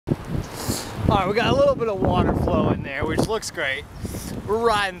All right, we got a little bit of water flow in there, which looks great. We're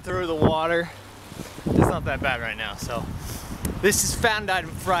riding through the water. It's not that bad right now. So this is Found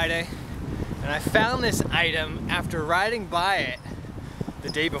Item Friday, and I found this item after riding by it the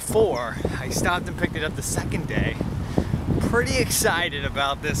day before. I stopped and picked it up the second day. Pretty excited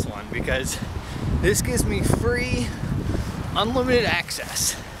about this one because this gives me free, unlimited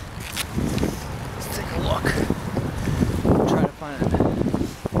access. Let's take a look. Try to find it.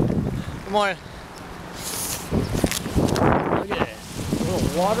 Good morning. Look at it. Little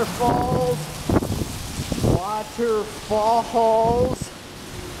waterfalls,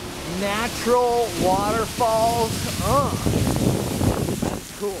 natural waterfalls.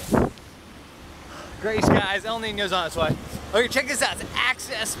 That's cool. Gray skies, El Nino's on its way. Okay, check this out. It's an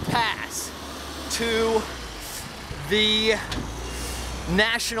access pass to the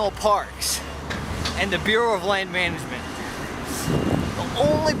national parks and the Bureau of Land Management. The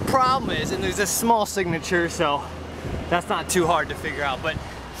only problem is, and there's a small signature, so that's not too hard to figure out, but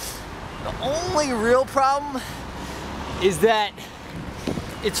the only real problem is that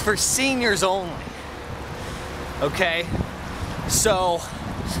it's for seniors only. Okay? So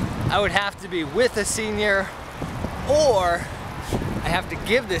I would have to be with a senior, or I have to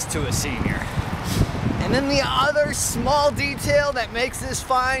give this to a senior. And then the other small detail that makes this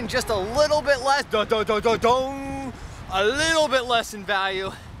fine just a little bit less, a little bit less in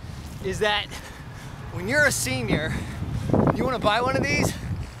value, is that when you're a senior, you want to buy one of these,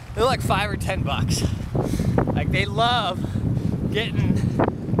 they're like $5 or $10. Like, they love getting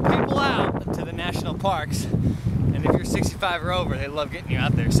people out to the national parks, and if you're 65 or over, they love getting you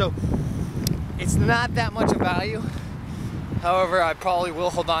out there. So it's not that much of value. However, I probably will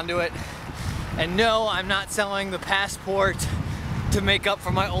hold on to it. And no, I'm not selling the passport to make up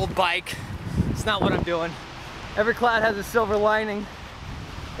for my old bike. It's not what I'm doing. Every cloud has a silver lining.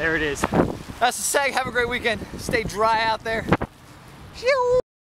 There it is. That's the seg. Have a great weekend. Stay dry out there. Phew.